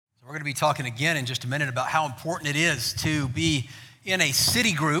We're going to be talking again in just a minute about how important it is to be in a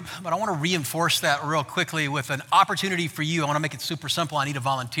city group, but I want to reinforce that real quickly with an opportunity for you. I want to make it super simple. I need a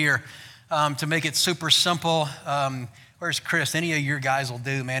volunteer to make it super simple. Where's Chris? Any of your guys will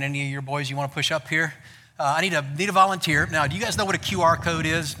do, man. Any of your boys you want to push up here? I need a volunteer. Now, do you guys know what a QR code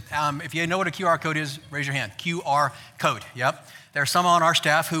is? If you know what a QR code is, raise your hand. QR code, yep. There are some on our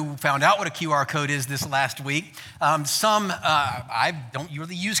staff who found out what a QR code is this last week. I don't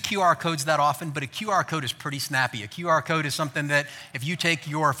really use QR codes that often, but a QR code is pretty snappy. A QR code is something that if you take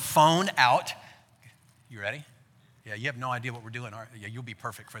your phone out, you ready? Yeah, you have no idea what we're doing. Yeah, you'll be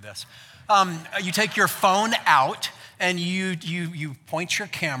perfect for this. You take your phone out and you point your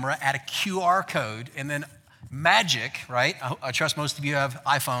camera at a QR code, and then magic, right? I trust most of you have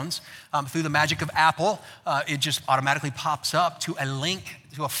iPhones. Through the magic of Apple, it just automatically pops up to a link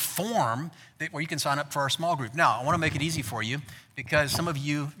to a form where you can sign up for our small group. Now, I want to make it easy for you because some of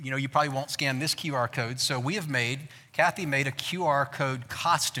you, you probably won't scan this QR code. So Kathy made a QR code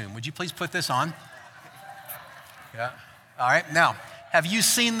costume. Would you please put this on? Yeah. All right. Now, have you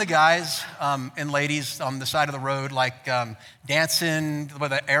seen the guys and ladies on the side of the road like dancing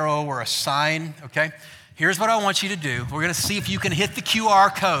with an arrow or a sign? Okay. Here's what I want you to do. We're going to see if you can hit the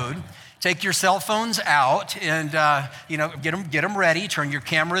QR code. Take your cell phones out and get them ready. Turn your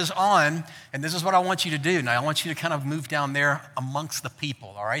cameras on. And this is what I want you to do. Now, I want you to kind of move down there amongst the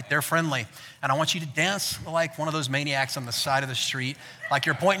people, all right? They're friendly. And I want you to dance like one of those maniacs on the side of the street, like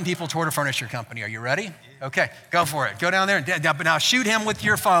you're pointing people toward a furniture company. Are you ready? Okay, go for it. Go down there. But now shoot him with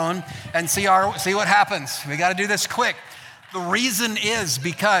your phone and see what happens. We got to do this quick. The reason is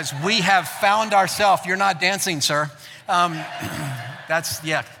because we have found ourselves. You're not dancing, sir. A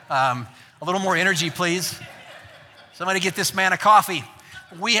little more energy, please. Somebody get this man a coffee.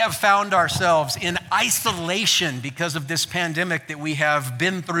 We have found ourselves in isolation because of this pandemic that we have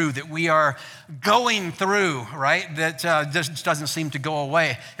been through, that we are going through, right? That just doesn't seem to go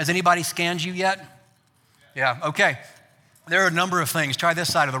away. Has anybody scanned you yet? Yeah, okay. There are a number of things. Try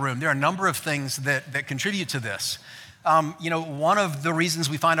this side of the room. There are a number of things that contribute to this. One of the reasons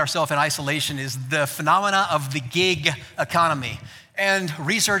we find ourselves in isolation is the phenomena of the gig economy. And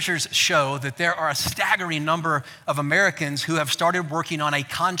researchers show that there are a staggering number of Americans who have started working on a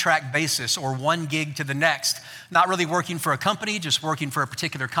contract basis or one gig to the next, not really working for a company, just working for a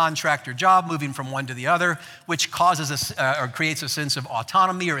particular contract or job, moving from one to the other, which causes or creates a sense of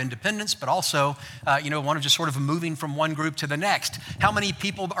autonomy or independence, but also, one of just sort of moving from one group to the next. How many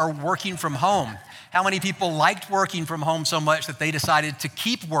people are working from home? How many people liked working from home so much that they decided to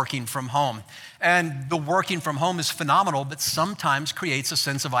keep working from home? And the working from home is phenomenal, but sometimes creates a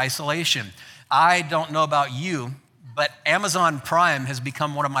sense of isolation. I don't know about you, but Amazon Prime has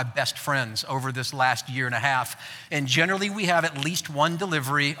become one of my best friends over this last year and a half. And generally, we have at least one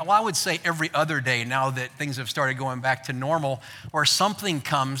delivery, I would say every other day now that things have started going back to normal, where something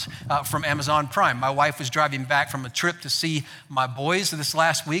comes from Amazon Prime. My wife was driving back from a trip to see my boys this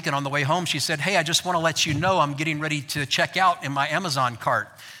last week, and on the way home, she said, "Hey, I just want to let you know I'm getting ready to check out in my Amazon cart."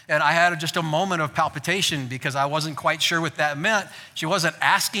 And I had just a moment of palpitation because I wasn't quite sure what that meant. She wasn't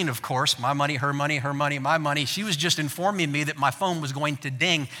asking, of course, my money, her money, my money. She was just informing me that my phone was going to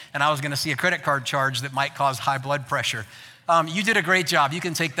ding and I was going to see a credit card charge that might cause high blood pressure. You did a great job. You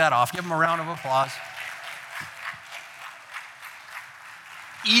can take that off. Give them a round of applause.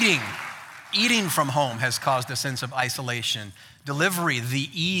 Eating from home has caused a sense of isolation. Delivery, the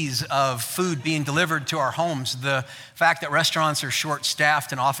ease of food being delivered to our homes, the fact that restaurants are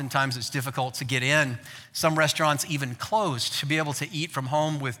short-staffed and oftentimes it's difficult to get in. Some restaurants even closed. To be able to eat from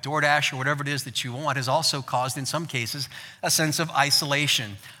home with DoorDash or whatever it is that you want has also caused, in some cases, a sense of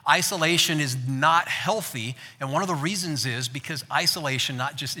isolation. Isolation is not healthy, and one of the reasons is because isolation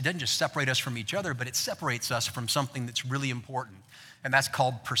it doesn't just separate us from each other, but it separates us from something that's really important, and that's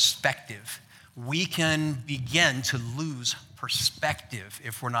called perspective. We can begin to lose perspective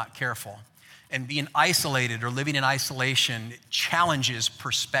if we're not careful. And being isolated or living in isolation challenges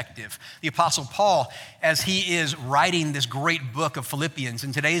perspective. The Apostle Paul, as he is writing this great book of Philippians,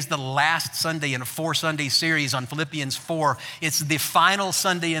 and today is the last Sunday in a 4-Sunday series on Philippians 4. It's the final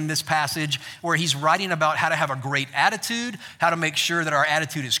Sunday in this passage where he's writing about how to have a great attitude, how to make sure that our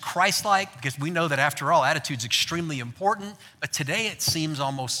attitude is Christ-like, because we know that after all, attitude's extremely important. But today it seems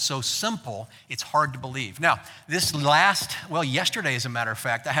almost so simple, it's hard to believe. Now, yesterday, as a matter of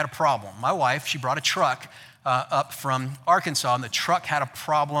fact, I had a problem. My wife, she brought a truck up from Arkansas, and the truck had a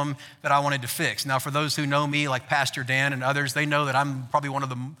problem that I wanted to fix. Now, for those who know me, like Pastor Dan and others, they know that I'm probably one of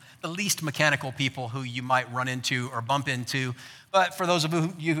the least mechanical people who you might run into or bump into. But for those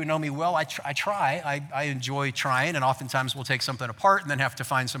of you who know me well, I try. I enjoy trying, and oftentimes we'll take something apart and then have to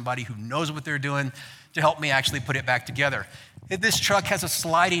find somebody who knows what they're doing to help me actually put it back together. This truck has a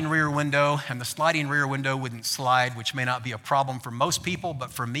sliding rear window, and the sliding rear window wouldn't slide, which may not be a problem for most people,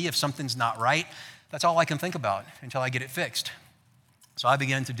 but for me, if something's not right, that's all I can think about until I get it fixed. So I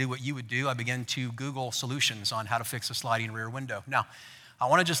began to do what you would do. I began to Google solutions on how to fix a sliding rear window. Now, I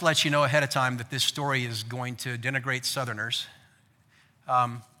want to just let you know ahead of time that this story is going to denigrate Southerners.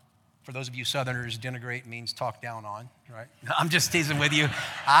 For those of you Southerners, denigrate means talk down on, right? I'm just teasing with you.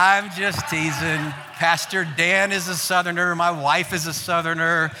 I'm just teasing. Pastor Dan is a Southerner. My wife is a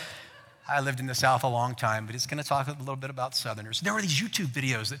Southerner. I lived in the South a long time, but it's going to talk a little bit about Southerners. There were these YouTube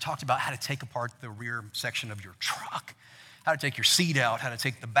videos that talked about how to take apart the rear section of your truck, how to take your seat out, how to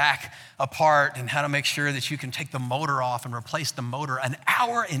take the back apart, and how to make sure that you can take the motor off and replace the motor. An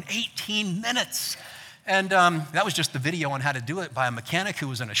hour and 18 minutes. And that was just the video on how to do it by a mechanic who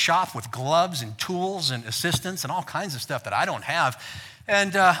was in a shop with gloves and tools and assistants and all kinds of stuff that I don't have.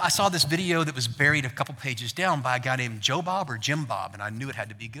 And I saw this video that was buried a couple pages down by a guy named Joe Bob or Jim Bob, and I knew it had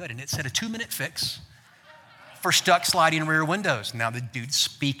to be good. And it said a 2-minute fix for stuck sliding rear windows. Now the dude's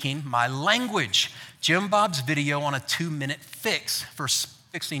speaking my language. Jim Bob's video on a 2-minute fix for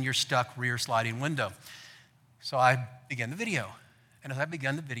fixing your stuck rear sliding window. So I began the video. And as I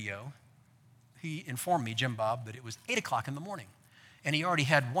began the video, he informed me, Jim Bob, that it was 8 o'clock in the morning, and he already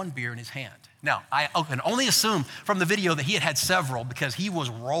had one beer in his hand. Now, I can only assume from the video that he had several because he was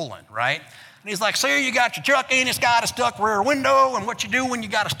rolling, right? And he's like, "Sir, you got your truck in, it's got a stuck rear window, and what you do when you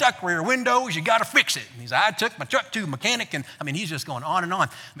got a stuck rear window is you got to fix it." And he's like, "I took my truck to a mechanic," and he's just going on and on.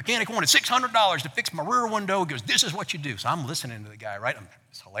 Mechanic wanted $600 to fix my rear window. He goes, "This is what you do." So I'm listening to the guy, right?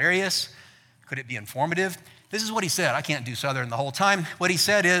 It's hilarious. Could it be informative? This is what he said. I can't do Southern the whole time. What he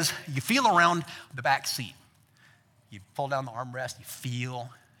said is, you feel around the back seat. You pull down the armrest,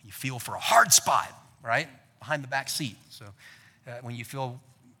 you feel for a hard spot, right? Behind the back seat. So when you feel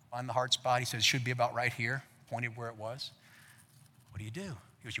on the hard spot, he says, should be about right here, pointed where it was. What do?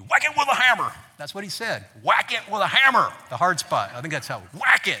 He goes, you whack it with a hammer. That's what he said. Whack it with a hammer, the hard spot. I think that's how,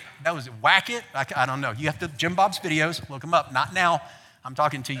 whack it. That was it, whack it? I don't know. You have to, Jim Bob's videos, look them up. Not now. I'm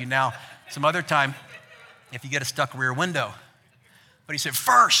talking to you now. Some other time, if you get a stuck rear window. But he said,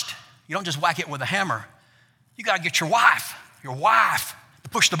 first, you don't just whack it with a hammer. You got to get your wife to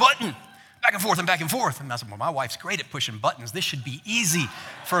push the button back and forth and back and forth. And I said, well, my wife's great at pushing buttons. This should be easy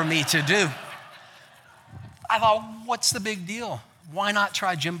for me to do. I thought, what's the big deal? Why not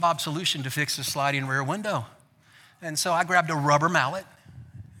try Jim Bob's solution to fix the sliding rear window? And so I grabbed a rubber mallet,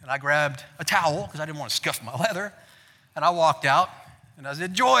 and I grabbed a towel because I didn't want to scuff my leather. And I walked out. And I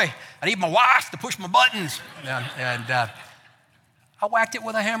said, Joy, I need my wife to push my buttons. And I whacked it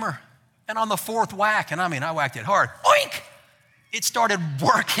with a hammer. And on the fourth whack, I whacked it hard, oink, it started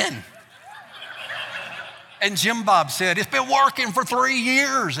working. And Jim Bob said, it's been working for 3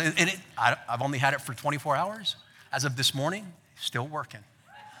 years. And I've only had it for 24 hours. As of this morning, still working.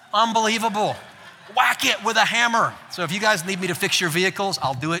 Unbelievable. Whack it with a hammer. So if you guys need me to fix your vehicles,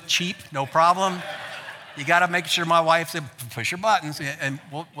 I'll do it cheap, no problem. You got to make sure my wife said, push your buttons, and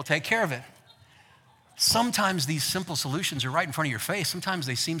we'll take care of it. Sometimes these simple solutions are right in front of your face. Sometimes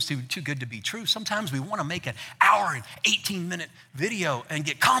they seem too good to be true. Sometimes we want to make an hour and 18-minute video and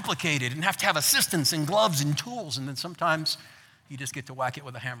get complicated and have to have assistants and gloves and tools, and then sometimes you just get to whack it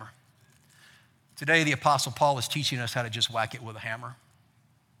with a hammer. Today, the Apostle Paul is teaching us how to just whack it with a hammer.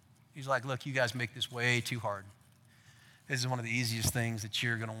 He's like, look, you guys make this way too hard. This is one of the easiest things that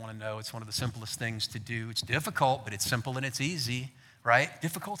you're going to want to know. It's one of the simplest things to do. It's difficult, but it's simple and it's easy, right?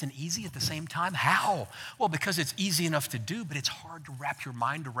 Difficult and easy at the same time. How? Well, because it's easy enough to do, but it's hard to wrap your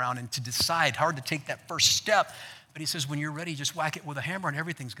mind around and to decide, hard to take that first step. But he says, when you're ready, just whack it with a hammer and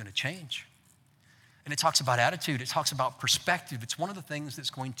everything's going to change. And it talks about attitude. It talks about perspective. It's one of the things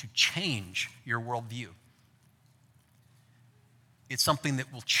that's going to change your worldview. It's something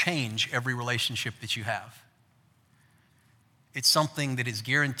that will change every relationship that you have. It's something that is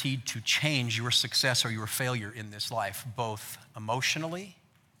guaranteed to change your success or your failure in this life, both emotionally,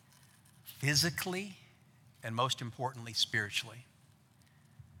 physically, and most importantly, spiritually.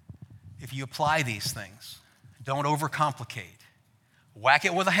 If you apply these things, don't overcomplicate, whack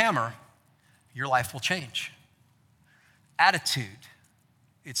it with a hammer, your life will change. Attitude,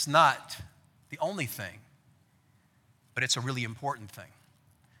 it's not the only thing, but it's a really important thing.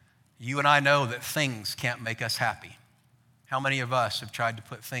 You and I know that things can't make us happy. How many of us have tried to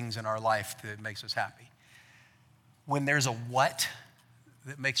put things in our life that makes us happy? when there's a what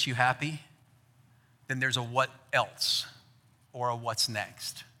that makes you happy, then there's a what else or a what's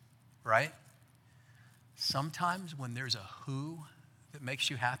next, right? Sometimes when there's a who that makes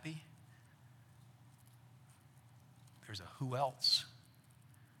you happy, there's a who else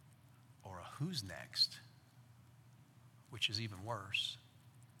or a who's next, which is even worse.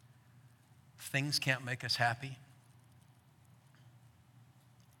 Things can't make us happy.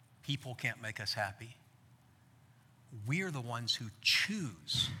 People can't make us happy. We're the ones who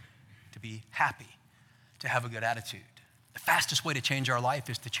choose to be happy, to have a good attitude. The fastest way to change our life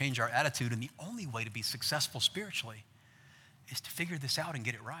is to change our attitude, and the only way to be successful spiritually is to figure this out and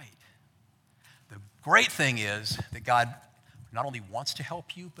get it right. The great thing is that God not only wants to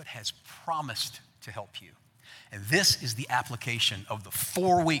help you, but has promised to help you. And this is the application of the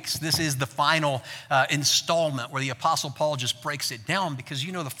 4 weeks. This is the final installment where the Apostle Paul just breaks it down, because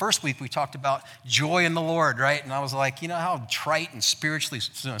the first week we talked about joy in the Lord, right? And I was like, how trite and spiritually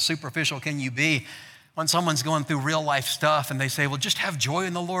superficial can you be when someone's going through real life stuff and they say, well, just have joy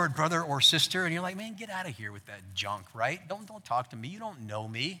in the Lord, brother or sister. And you're like, man, get out of here with that junk, right? Don't talk to me. You don't know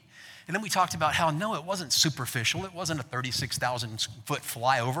me. And then we talked about how, no, it wasn't superficial. It wasn't a 36,000-foot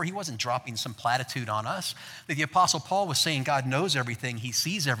flyover. He wasn't dropping some platitude on us. That the Apostle Paul was saying God knows everything, he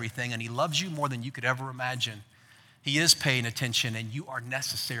sees everything, and he loves you more than you could ever imagine. He is paying attention, and you are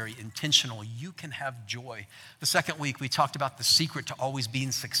necessary, intentional. You can have joy. The second week, we talked about the secret to always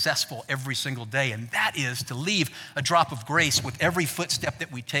being successful every single day, and that is to leave a drop of grace with every footstep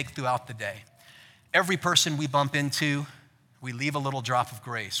that we take throughout the day. Every person we bump into, we leave a little drop of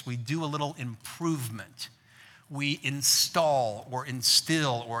grace. We do a little improvement. We install or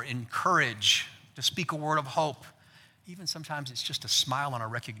instill or encourage to speak a word of hope. Even sometimes it's just a smile and a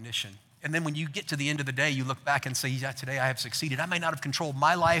recognition. And then when you get to the end of the day, you look back and say, yeah, today I have succeeded. I may not have controlled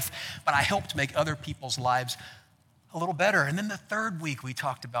my life, but I helped make other people's lives a little better. And then the third week, we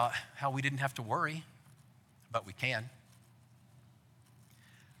talked about how we didn't have to worry, but we can.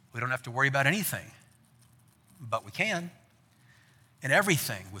 We don't have to worry about anything, but we can. And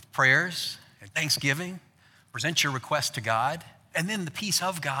everything with prayers and thanksgiving, present your request to God, and then the peace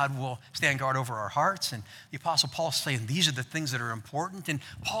of God will stand guard over our hearts. And the Apostle Paul's saying these are the things that are important. And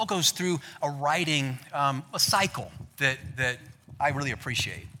Paul goes through a writing, a cycle that I really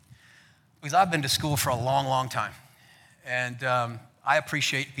appreciate. Because I've been to school for a long, long time. And I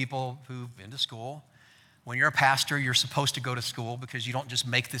appreciate people who've been to school. When you're a pastor, you're supposed to go to school because you don't just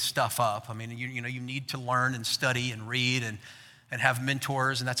make this stuff up. I mean, you need to learn and study and read and have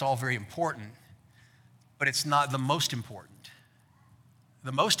mentors, and that's all very important. But it's not the most important.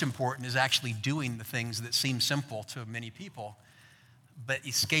 The most important is actually doing the things that seem simple to many people, but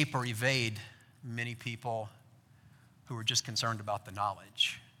escape or evade many people who are just concerned about the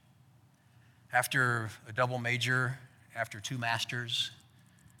knowledge. After a double major, after 2 masters,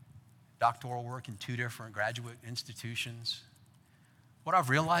 doctoral work in 2 different graduate institutions, what I've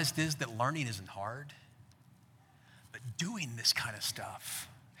realized is that learning isn't hard, but doing this kind of stuff,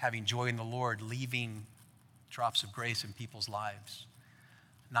 having joy in the Lord, leaving drops of grace in people's lives,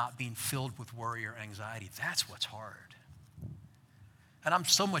 not being filled with worry or anxiety, that's what's hard. And I'm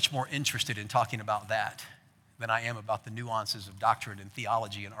so much more interested in talking about that than I am about the nuances of doctrine and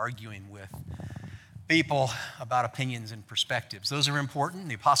theology and arguing with people about opinions and perspectives. Those are important.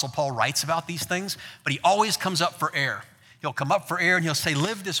 The Apostle Paul writes about these things, but he always comes up for air. He'll come up for air and he'll say,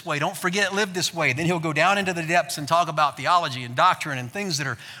 live this way. Don't forget, live this way. Then he'll go down into the depths and talk about theology and doctrine and things that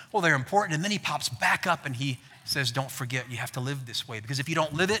are, they're important. And then he pops back up and he says, don't forget, you have to live this way. Because if you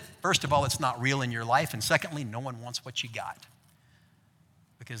don't live it, first of all, it's not real in your life. And secondly, no one wants what you got.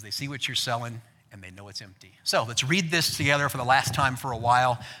 Because they see what you're selling and they know it's empty. So let's read this together for the last time for a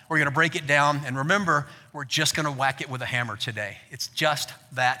while. We're going to break it down. And remember, we're just going to whack it with a hammer today. It's just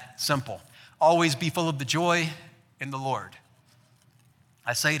that simple. Always be full of the joy in the Lord.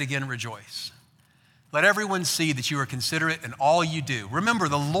 I say it again, rejoice. Let everyone see that you are considerate in all you do. Remember,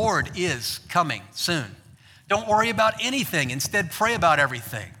 the Lord is coming soon. Don't worry about anything. Instead, pray about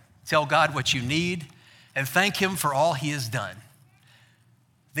everything. Tell God what you need and thank him for all he has done.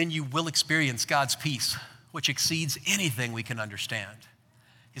 Then you will experience God's peace, which exceeds anything we can understand.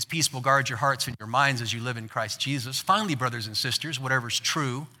 His peace will guard your hearts and your minds as you live in Christ Jesus. Finally, brothers and sisters, whatever's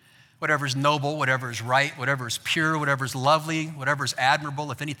true, whatever's noble, whatever's right, whatever's pure, whatever's lovely, whatever's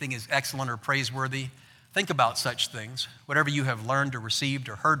admirable, if anything is excellent or praiseworthy, think about such things. Whatever you have learned or received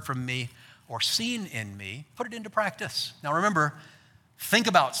or heard from me or seen in me, put it into practice. Now remember, think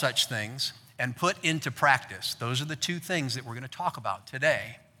about such things and put into practice. Those are the 2 things that we're going to talk about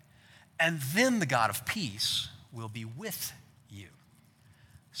today. And then the God of peace will be with you.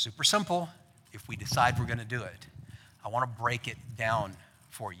 Super simple if we decide we're going to do it. I want to break it down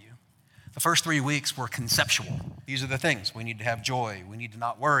for you. The first 3 weeks were conceptual. These are the things. We need to have joy. We need to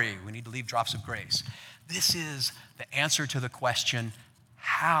not worry. We need to leave drops of grace. This is the answer to the question,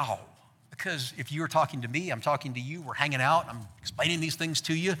 how? Because if you're talking to me, I'm talking to you, we're hanging out, I'm explaining these things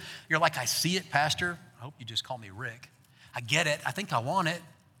to you. You're like, I see it, Pastor. I hope you just call me Rick. I get it. I think I want it.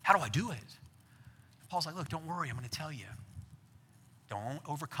 How do I do it? And Paul's like, look, don't worry. I'm going to tell you. Don't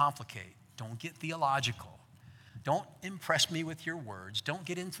overcomplicate. Don't get theological. Don't impress me with your words. Don't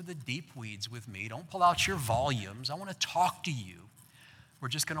get into the deep weeds with me. Don't pull out your volumes. I want to talk to you. We're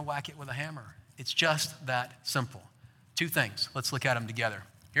just going to whack it with a hammer. It's just that simple. 2 things. Let's look at them together.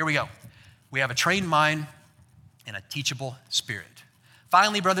 Here we go. We have a trained mind and a teachable spirit.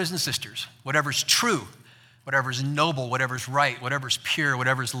 Finally, brothers and sisters, whatever's true, whatever's noble, whatever's right, whatever's pure,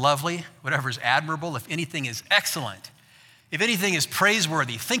 whatever's lovely, whatever's admirable, if anything is excellent, if anything is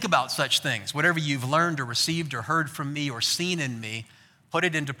praiseworthy, think about such things. Whatever you've learned or received or heard from me or seen in me, put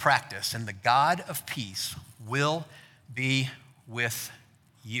it into practice, and the God of peace will be with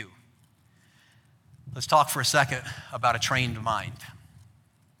you. Let's talk for a second about a trained mind.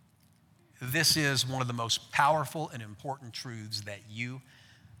 This is one of the most powerful and important truths that you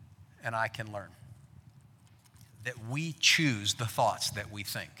and I can learn. That we choose the thoughts that we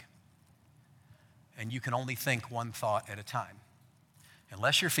think. And you can only think one thought at a time.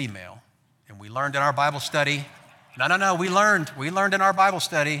 Unless you're female, and we learned in our Bible study, we learned in our Bible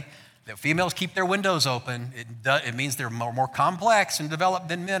study that females keep their windows open. It means they're more complex and developed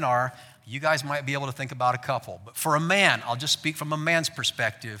than men are. You guys might be able to think about a couple. But for a man, I'll just speak from a man's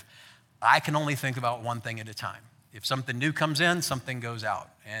perspective, I can only think about one thing at a time. If something new comes in, something goes out.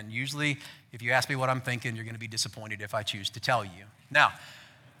 And usually, if you ask me what I'm thinking, you're going to be disappointed if I choose to tell you. Now,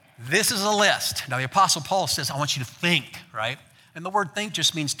 this is a list. Now, the Apostle Paul says, I want you to think, right? And the word think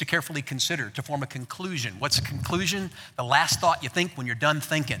just means to carefully consider, to form a conclusion. What's a conclusion? The last thought you think when you're done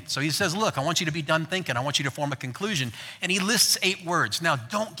thinking. So he says, look, I want you to be done thinking. I want you to form a conclusion. And he lists 8 words. Now,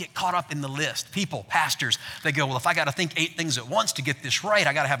 don't get caught up in the list. People, pastors, they go, well, if I got to think 8 things at once to get this right,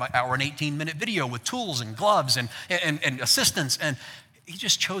 I got to have an hour and 18-minute video with tools and gloves and assistance. And he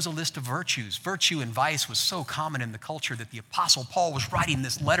just chose a list of virtues. Virtue and vice was so common in the culture that the Apostle Paul was writing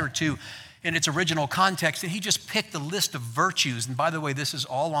this letter to in its original context, and he just picked a list of virtues. And by the way, this is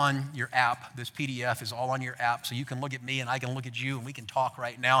all on your app. This PDF is all on your app, so you can look at me and I can look at you and we can talk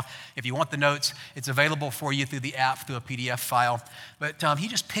right now. If you want the notes, it's available for you through the app, through a PDF file. But he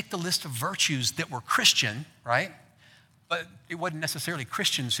just picked a list of virtues that were Christian, right? But it wasn't necessarily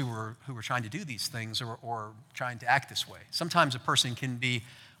Christians who were trying to do these things or trying to act this way. Sometimes a person can be,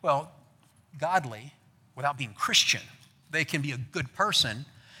 godly without being Christian. They can be a good person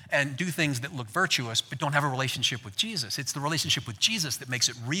and do things that look virtuous, but don't have a relationship with Jesus. It's the relationship with Jesus that makes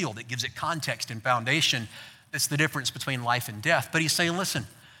it real, that gives it context and foundation. That's the difference between life and death. But he's saying, listen,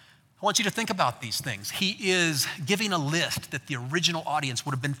 I want you to think about these things. He is giving a list that the original audience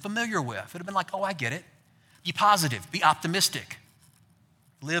would have been familiar with. It would have been like, oh, I get it. Be positive, be optimistic.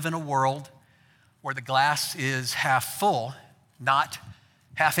 Live in a world where the glass is half full, not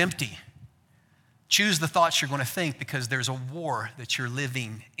half empty. Choose the thoughts you're going to think because there's a war that you're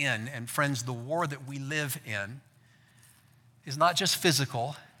living in. And friends, the war that we live in is not just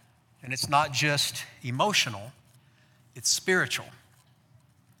physical and it's not just emotional, it's spiritual.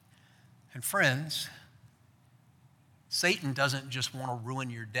 And friends, Satan doesn't just want to ruin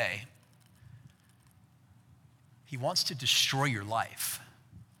your day. He wants to destroy your life.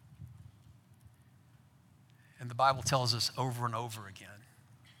 And the Bible tells us over and over again,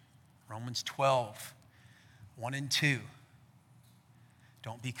 Romans 12, 1 and 2.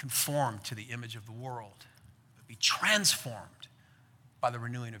 Don't be conformed to the image of the world, but be transformed by the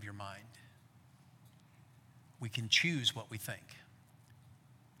renewing of your mind. We can choose what we think.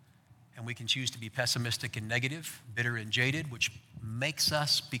 And we can choose to be pessimistic and negative, bitter and jaded, which makes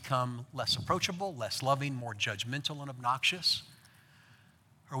us become less approachable, less loving, more judgmental and obnoxious.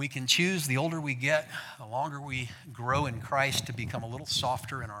 Or we can choose, the older we get, the longer we grow in Christ, to become a little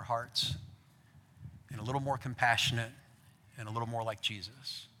softer in our hearts and a little more compassionate and a little more like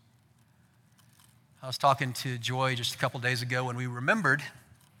Jesus. I was talking to Joy just a couple days ago when we remembered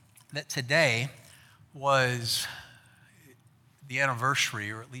that today was the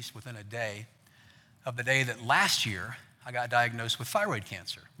anniversary, or at least within a day, of the day that last year I got diagnosed with thyroid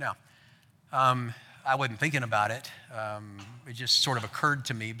cancer. Now, I wasn't thinking about it. It just sort of occurred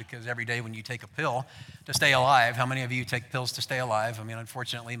to me because every day when you take a pill to stay alive, how many of you take pills to stay alive? I mean,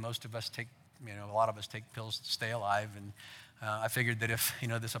 unfortunately, most of us take, a lot of us take pills to stay alive. And I figured that if,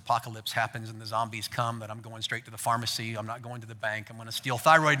 this apocalypse happens and the zombies come, that I'm going straight to the pharmacy. I'm not going to the bank. I'm going to steal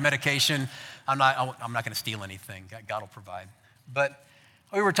thyroid medication. I'm not going to steal anything. God will provide. But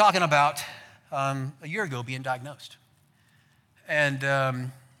we were talking about a year ago being diagnosed.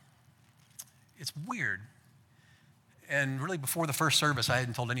 And it's weird. And really before the first service, I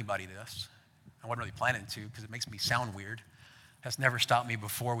hadn't told anybody this. I wasn't really planning to because it makes me sound weird. That's never stopped me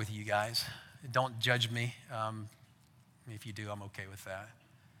before with you guys. Don't judge me. If you do, I'm okay with that.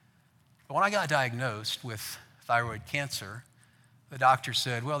 But when I got diagnosed with thyroid cancer, the doctor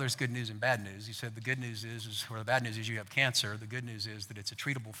said, well, there's good news and bad news. He said, the good news or the bad news is you have cancer. The good news is that it's a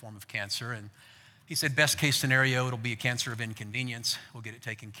treatable form of cancer. And he said, best case scenario, it'll be a cancer of inconvenience. We'll get it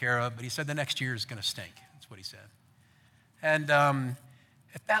taken care of. But he said the next year is going to stink. That's what he said. And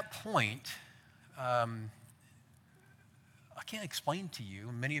at that point, I can't explain to you,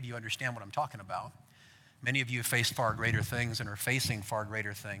 many of you understand what I'm talking about. Many of you have faced far greater things and are facing far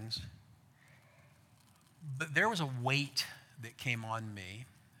greater things. But there was a weight that came on me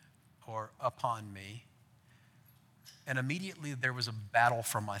or upon me, and immediately there was a battle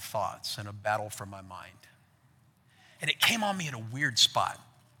for my thoughts and a battle for my mind. And it came on me in a weird spot.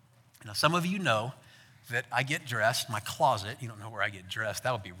 Now, some of you know that I get dressed, my closet, you don't know where I get dressed,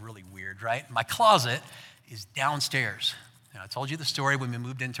 that would be really weird, right? My closet is downstairs. Now, I told you the story when we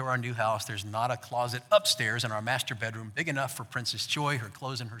moved into our new house. There's not a closet upstairs in our master bedroom big enough for Princess Joy, her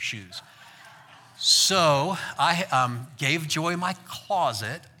clothes and her shoes. So I gave Joy my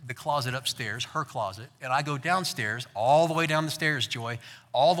closet, the closet upstairs, her closet, and I go downstairs, all the way down the stairs, Joy,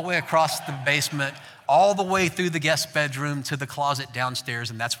 all the way across the basement, all the way through the guest bedroom to the closet downstairs,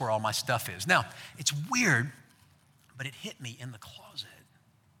 and that's where all my stuff is. Now, it's weird, but it hit me in the closet.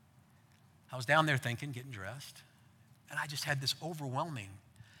 I was down there thinking, getting dressed, and I just had this overwhelming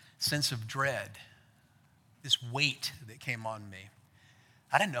sense of dread, this weight that came on me.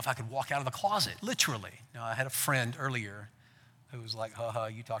 I didn't know if I could walk out of the closet, literally. Now, I had a friend earlier who was like,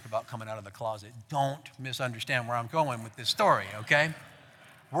 you talk about coming out of the closet. Don't misunderstand where I'm going with this story, okay?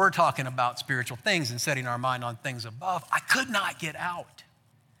 We're talking about spiritual things and setting our mind on things above. I could not get out.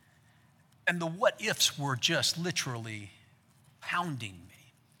 And the what ifs were just literally pounding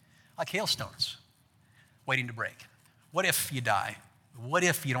me like hailstones waiting to break. What if you die? What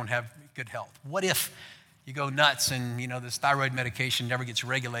if you don't have good health? What if you go nuts and, this thyroid medication never gets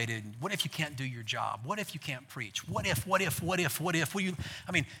regulated? What if you can't do your job? What if you can't preach? What if?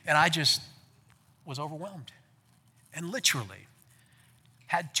 And I just was overwhelmed and literally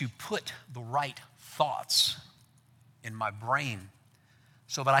had to put the right thoughts in my brain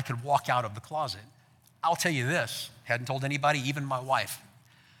so that I could walk out of the closet. I'll tell you this, hadn't told anybody, even my wife.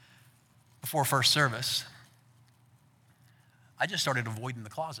 Before first service, I just started avoiding the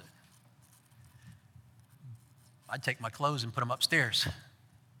closet. I'd take my clothes and put them upstairs.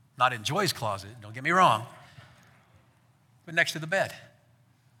 Not in Joy's closet, don't get me wrong, but next to the bed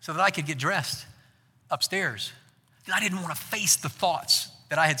so that I could get dressed upstairs. I didn't want to face the thoughts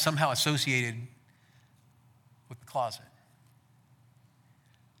that I had somehow associated with the closet.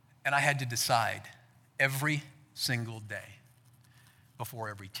 And I had to decide every single day, before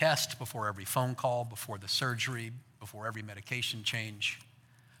every test, before every phone call, before the surgery, before every medication change,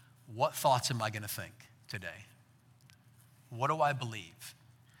 what thoughts am I going to think today? What do I believe?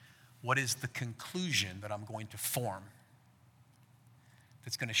 What is the conclusion that I'm going to form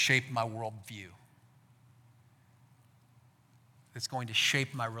that's going to shape my worldview? That's going to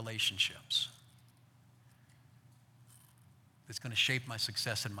shape my relationships? That's going to shape my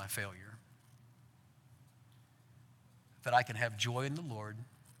success and my failure? That I can have joy in the Lord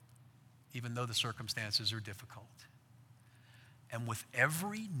even though the circumstances are difficult. And with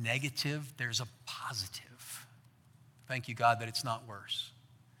every negative, there's a positive. Thank you, God, that it's not worse.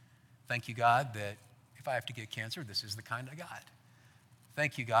 Thank you, God, that if I have to get cancer, this is the kind I got.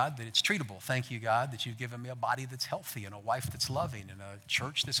 Thank you, God, that it's treatable. Thank you, God, that you've given me a body that's healthy and a wife that's loving and a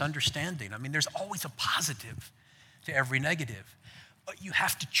church that's understanding. There's always a positive to every negative. But you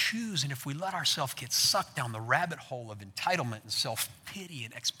have to choose, and if we let ourselves get sucked down the rabbit hole of entitlement and self-pity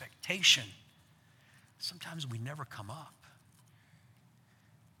and expectation, sometimes we never come up.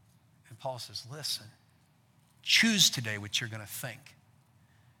 And Paul says, listen, choose today what you're going to think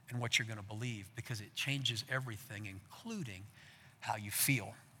and what you're going to believe, because it changes everything, including how you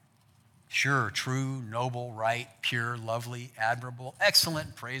feel. Sure, true, noble, right, pure, lovely, admirable,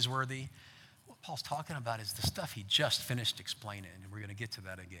 excellent, praiseworthy. What Paul's talking about is the stuff he just finished explaining, and we're going to get to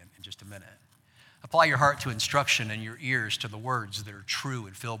that again in just a minute. Apply your heart to instruction and your ears to the words that are true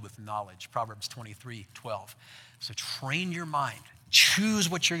and filled with knowledge. Proverbs 23:12. So train your mind. Choose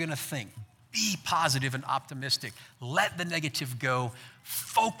what you're going to think. Be positive and optimistic. Let the negative go.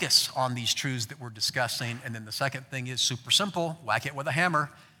 Focus on these truths that we're discussing. And then the second thing is super simple. Whack it with a hammer.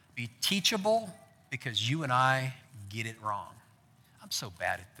 Be teachable because you and I get it wrong. I'm so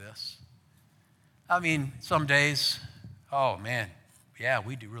bad at this. I mean, some days, oh man, yeah,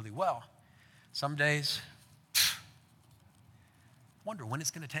 we do really well. Some days, wonder when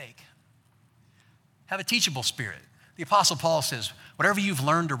it's going to take. Have a teachable spirit. The Apostle Paul says, whatever you've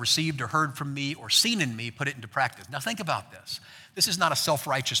learned or received or heard from me or seen in me, put it into practice. Now think about this. This is not a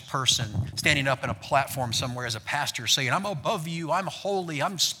self-righteous person standing up in a platform somewhere as a pastor saying, I'm above you, I'm holy,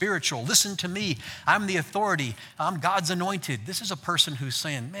 I'm spiritual, listen to me, I'm the authority, I'm God's anointed. This is a person who's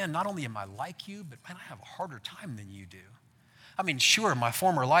saying, man, not only am I like you, but man, I have a harder time than you do. I mean, sure, in my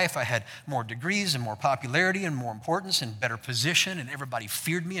former life, I had more degrees and more popularity and more importance and better position, and everybody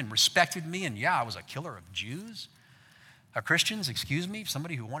feared me and respected me, and yeah, I was a killer of Jews. Christians,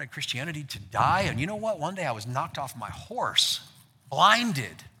 somebody who wanted Christianity to die. And you know what? One day I was knocked off my horse,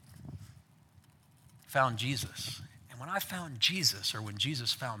 blinded, found Jesus. And when I found Jesus, or when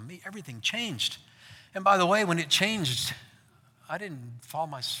Jesus found me, everything changed. And by the way, when it changed, I didn't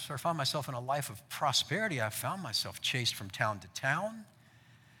find myself in a life of prosperity. I found myself chased from town to town.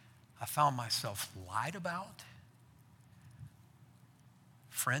 I found myself lied about.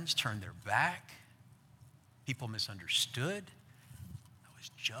 Friends turned their back. People misunderstood. I was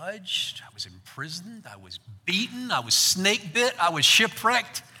judged. I was imprisoned. I was beaten. I was snake bit. I was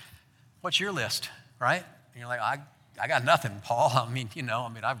shipwrecked. What's your list, right? And you're like, I got nothing, Paul.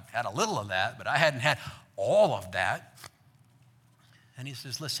 I've had a little of that, but I hadn't had all of that. And he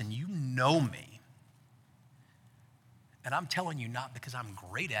says, listen, you know me. And I'm telling you not because I'm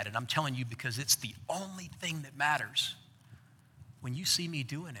great at it. I'm telling you because it's the only thing that matters. When you see me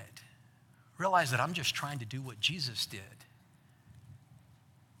doing it, realize that I'm just trying to do what Jesus did.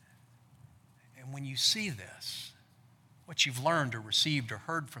 And when you see this, what you've learned or received or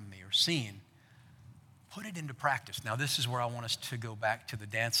heard from me or seen, put it into practice. Now, this is where I want us to go back to the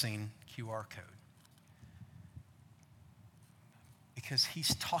dancing QR code. Because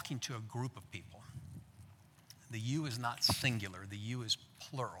he's talking to a group of people. The you is not singular, the you is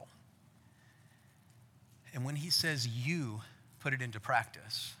plural. And when he says you put it into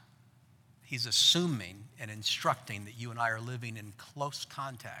practice, he's assuming and instructing that you and I are living in close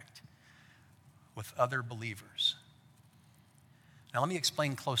contact with other believers. Now, let me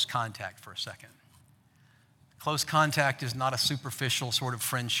explain close contact for a second. Close contact is not a superficial sort of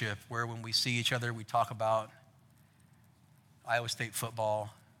friendship where when we see each other, we talk about Iowa State football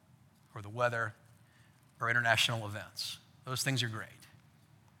or the weather or international events. Those things are great.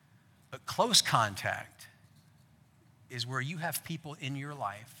 But close contact is where you have people in your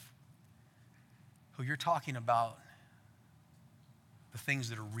life who you're talking about the things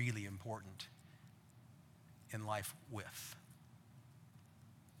that are really important in life with.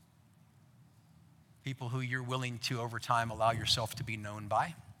 People who you're willing to, over time, allow yourself to be known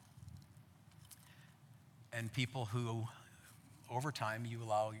by. And people who, over time, you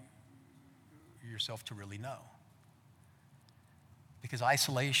allow yourself to really know. Because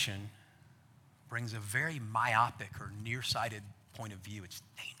isolation brings a very myopic or nearsighted point of view. It's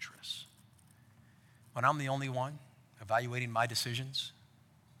dangerous. When I'm the only one evaluating my decisions,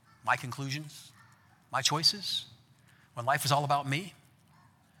 my conclusions, my choices, when life is all about me,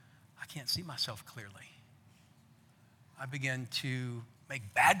 I can't see myself clearly. I begin to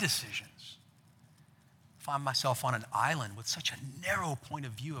make bad decisions, find myself on an island with such a narrow point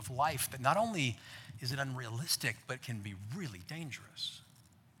of view of life that not only is it unrealistic, but can be really dangerous.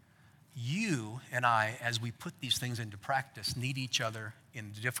 You and I, as we put these things into practice, need each other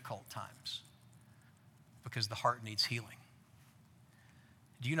in difficult times because the heart needs healing.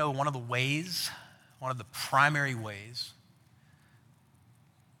 Do you know one of the primary ways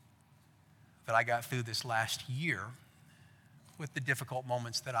that I got through this last year with the difficult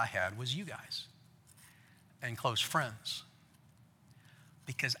moments that I had was you guys and close friends,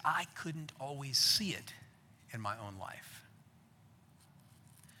 because I couldn't always see it in my own life.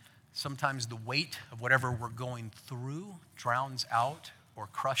 Sometimes the weight of whatever we're going through drowns out or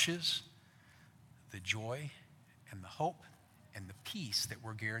crushes the joy and the hope and the peace that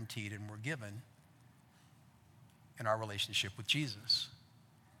we're guaranteed and we're given in our relationship with Jesus.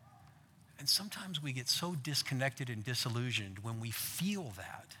 And sometimes we get so disconnected and disillusioned when we feel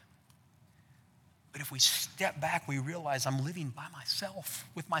that. But if we step back, we realize I'm living by myself,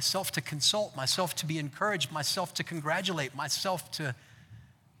 with myself to consult, myself to be encouraged, myself to congratulate, myself to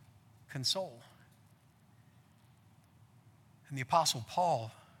console. And the Apostle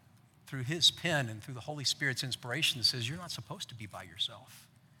Paul, through his pen and through the Holy Spirit's inspiration, says you're not supposed to be by yourself.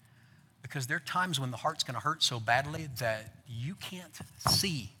 Because there are times when the heart's going to hurt so badly that you can't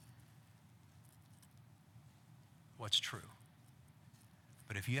see what's true.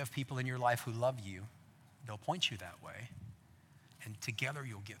 But if you have people in your life who love you, they'll point you that way, and together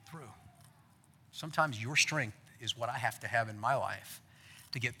you'll get through. Sometimes your strength is what I have to have in my life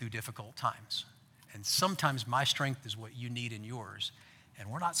to get through difficult times. And sometimes my strength is what you need in yours.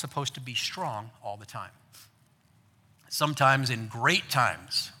 And we're not supposed to be strong all the time. Sometimes in great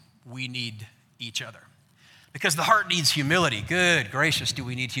times, we need each other. Because the heart needs humility. Good gracious, do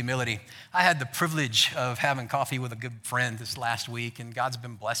we need humility. I had the privilege of having coffee with a good friend this last week, and God's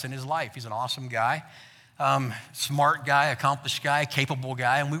been blessing his life. He's an awesome guy, smart guy, accomplished guy, capable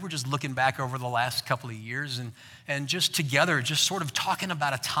guy, and we were just looking back over the last couple of years and just together, just sort of talking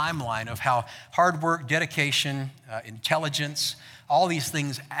about a timeline of how hard work, dedication, intelligence, all these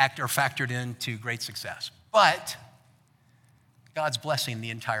things are factored into great success. But God's blessing the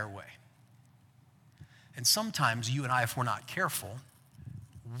entire way. And sometimes you and I, if we're not careful,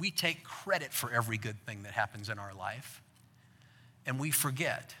 we take credit for every good thing that happens in our life, and we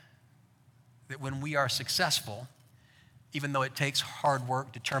forget that when we are successful, even though it takes hard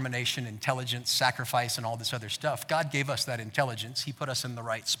work, determination, intelligence, sacrifice, and all this other stuff, God gave us that intelligence. He put us in the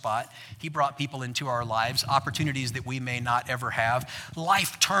right spot. He brought people into our lives, opportunities that we may not ever have.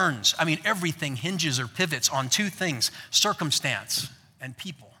 Life turns. I mean, everything hinges or pivots on two things: circumstance and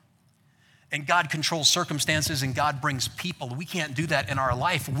people. And God controls circumstances and God brings people. We can't do that in our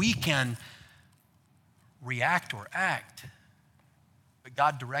life. We can react or act, but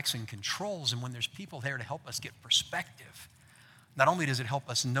God directs and controls. And when there's people there to help us get perspective, not only does it help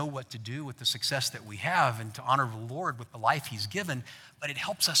us know what to do with the success that we have and to honor the Lord with the life he's given, but it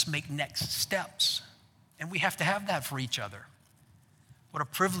helps us make next steps. And we have to have that for each other. What a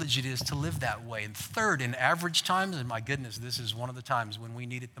privilege it is to live that way. And third, in average times, and my goodness, this is one of the times when we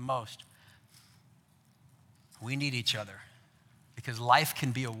need it the most, we need each other, because life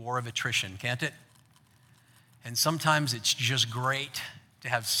can be a war of attrition, can't it? And sometimes it's just great to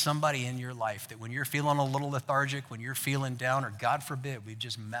have somebody in your life that when you're feeling a little lethargic, when you're feeling down, or God forbid, we've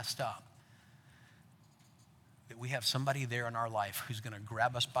just messed up, that we have somebody there in our life who's going to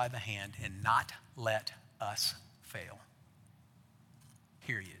grab us by the hand and not let us fail.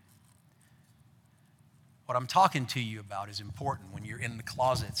 Period. What I'm talking to you about is important when you're in the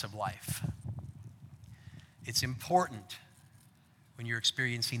closets of life. It's important when you're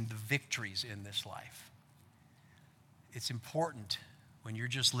experiencing the victories in this life. It's important when you're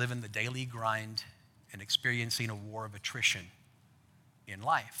just living the daily grind and experiencing a war of attrition in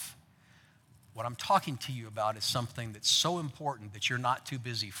life. What I'm talking to you about is something that's so important that you're not too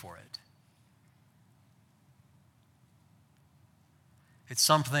busy for it. It's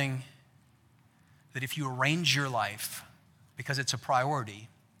something that if you arrange your life because it's a priority,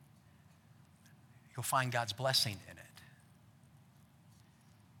 you'll find God's blessing in it.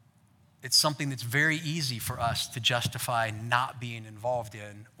 It's something that's very easy for us to justify not being involved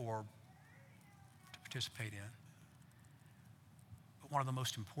in or to participate in. But one of the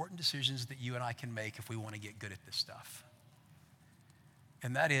most important decisions that you and I can make if we want to get good at this stuff,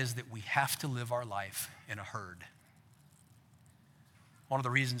 and that is that we have to live our life in a herd. One of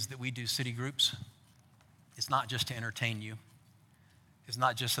the reasons that we do city groups is not just to entertain you. It's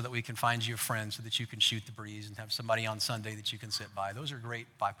not just so that we can find you a friend so that you can shoot the breeze and have somebody on Sunday that you can sit by. Those are great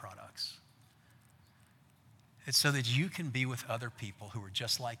byproducts. It's so that you can be with other people who are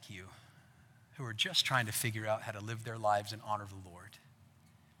just like you, who are just trying to figure out how to live their lives and honor the Lord,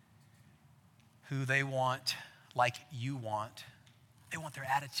 who they want like you want. They want their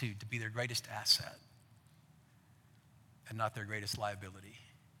attitude to be their greatest asset and not their greatest liability.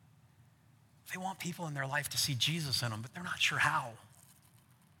 They want people in their life to see Jesus in them, but they're not sure how.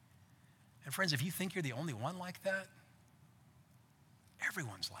 And friends, if you think you're the only one like that,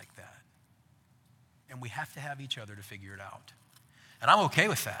 everyone's like that. And we have to have each other to figure it out. And I'm okay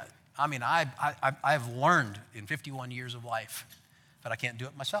with that. I mean, I've learned in 51 years of life that I can't do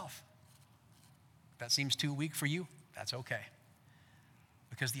it myself. If that seems too weak for you, that's okay.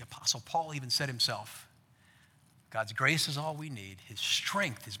 Because the Apostle Paul even said himself, God's grace is all we need. His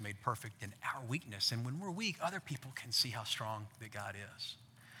strength is made perfect in our weakness. And when we're weak, other people can see how strong that God is.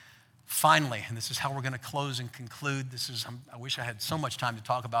 Finally, and this is how we're going to close and conclude. I wish I had so much time to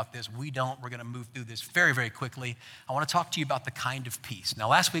talk about this. We don't. We're going to move through this very, very quickly. I want to talk to you about the kind of peace. Now,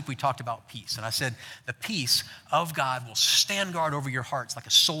 last week we talked about peace, and I said the peace of God will stand guard over your hearts like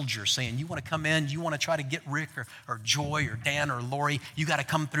a soldier saying, you want to come in, you want to try to get Rick or Joy or Dan or Lori, you got to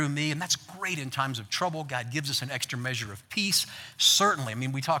come through me, and that's great in times of trouble. God gives us an extra measure of peace. Certainly, I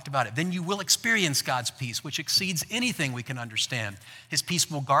mean, we talked about it. Then you will experience God's peace, which exceeds anything we can understand. His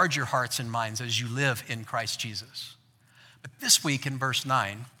peace will guard your hearts hearts and minds as you live in Christ Jesus. But this week in verse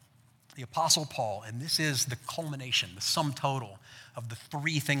 9, the Apostle Paul, and this is the culmination, the sum total of the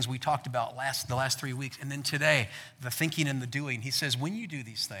three things we talked about the last 3 weeks, and then today, the thinking and the doing. He says, when you do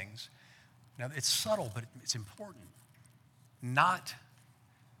these things, now it's subtle, but it's important. Not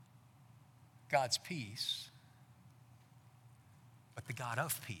God's peace, but the God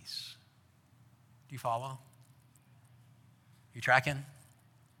of peace. Do you follow? You tracking?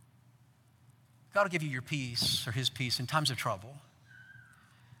 God will give you your peace or his peace in times of trouble.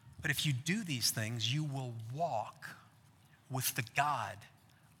 But if you do these things, you will walk with the God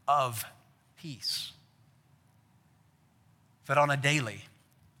of peace. That on a daily,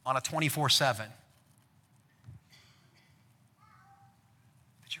 on a 24/7, that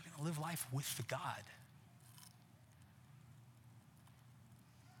you're going to live life with the God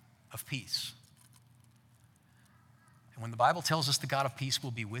of peace. And when the Bible tells us the God of peace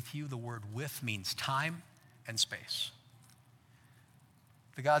will be with you, the word with means time and space.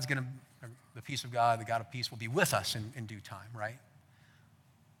 The peace of God, the God of peace will be with us in due time, right?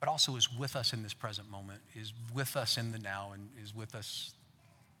 But also is with us in this present moment, is with us in the now, and is with us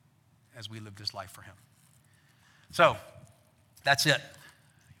as we live this life for him. So, that's it.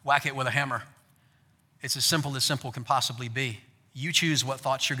 Whack it with a hammer. It's as simple can possibly be. You choose what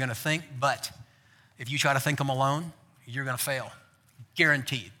thoughts you're going to think, but if you try to think them alone, you're going to fail.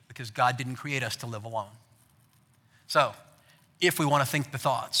 Guaranteed, because God didn't create us to live alone. So, if we want to think the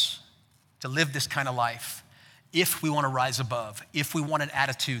thoughts, to live this kind of life, if we want to rise above, if we want an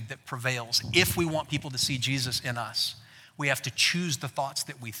attitude that prevails, if we want people to see Jesus in us, we have to choose the thoughts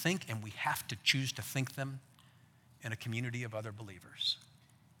that we think, and we have to choose to think them in a community of other believers.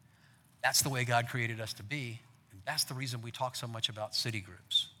 That's the way God created us to be, and that's the reason we talk so much about city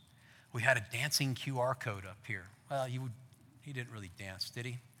groups. We had a dancing QR code up here. Well, he didn't really dance, did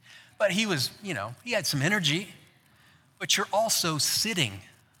he? But he was, he had some energy. But you're also sitting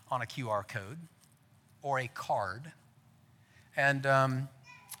on a QR code or a card, and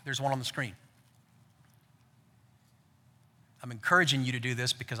there's one on the screen. I'm encouraging you to do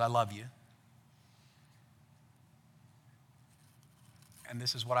this because I love you. And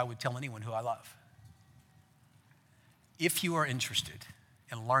this is what I would tell anyone who I love. If you are interested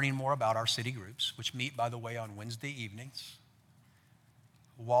in learning more about our city groups, which meet, by the way, on Wednesday evenings,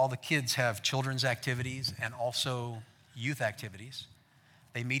 while the kids have children's activities and also youth activities.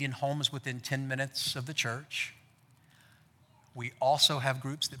 They meet in homes within 10 minutes of the church. We also have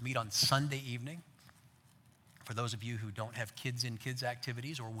groups that meet on Sunday evening. For those of you who don't have kids in kids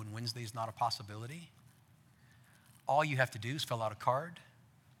activities or when Wednesday is not a possibility, all you have to do is fill out a card,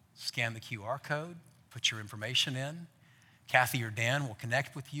 scan the QR code, put your information in. Kathy or Dan will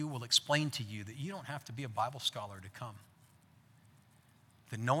connect with you, will explain to you that you don't have to be a Bible scholar to come.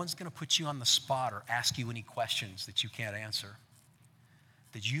 That no one's going to put you on the spot or ask you any questions that you can't answer.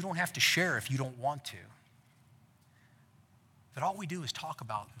 That you don't have to share if you don't want to. That all we do is talk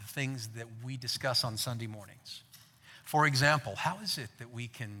about the things that we discuss on Sunday mornings. For example, how is it that we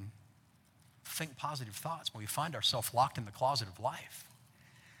can think positive thoughts when we find ourselves locked in the closet of life?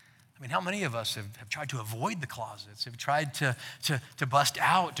 I mean, how many of us have tried to avoid the closets, have tried to bust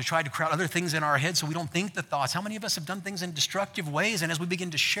out, to try to crowd other things in our heads so we don't think the thoughts? How many of us have done things in destructive ways? And as we begin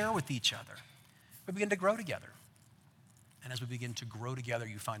to share with each other, we begin to grow together. And as we begin to grow together,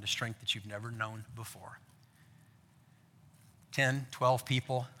 you find a strength that you've never known before. 10, 12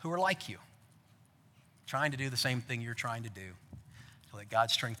 people who are like you, trying to do the same thing you're trying to do to let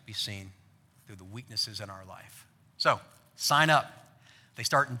God's strength be seen through the weaknesses in our life. So, sign up. They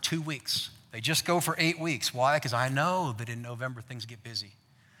start in 2 weeks. They just go for 8 weeks. Why? Because I know that in November things get busy.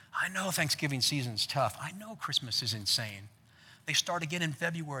 I know Thanksgiving season's tough. I know Christmas is insane. They start again in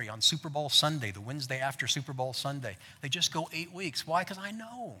February on Super Bowl Sunday, the Wednesday after Super Bowl Sunday. They just go 8 weeks. Why? Because I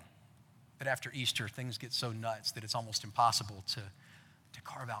know that after Easter things get so nuts that it's almost impossible to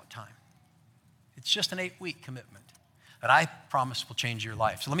carve out time. It's just an 8-week commitment that I promise will change your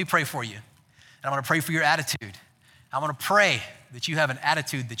life. So let me pray for you. And I'm going to pray for your attitude. I'm going to pray that you have an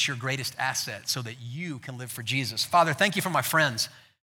attitude that's your greatest asset so that you can live for Jesus. Father, thank you for my friends.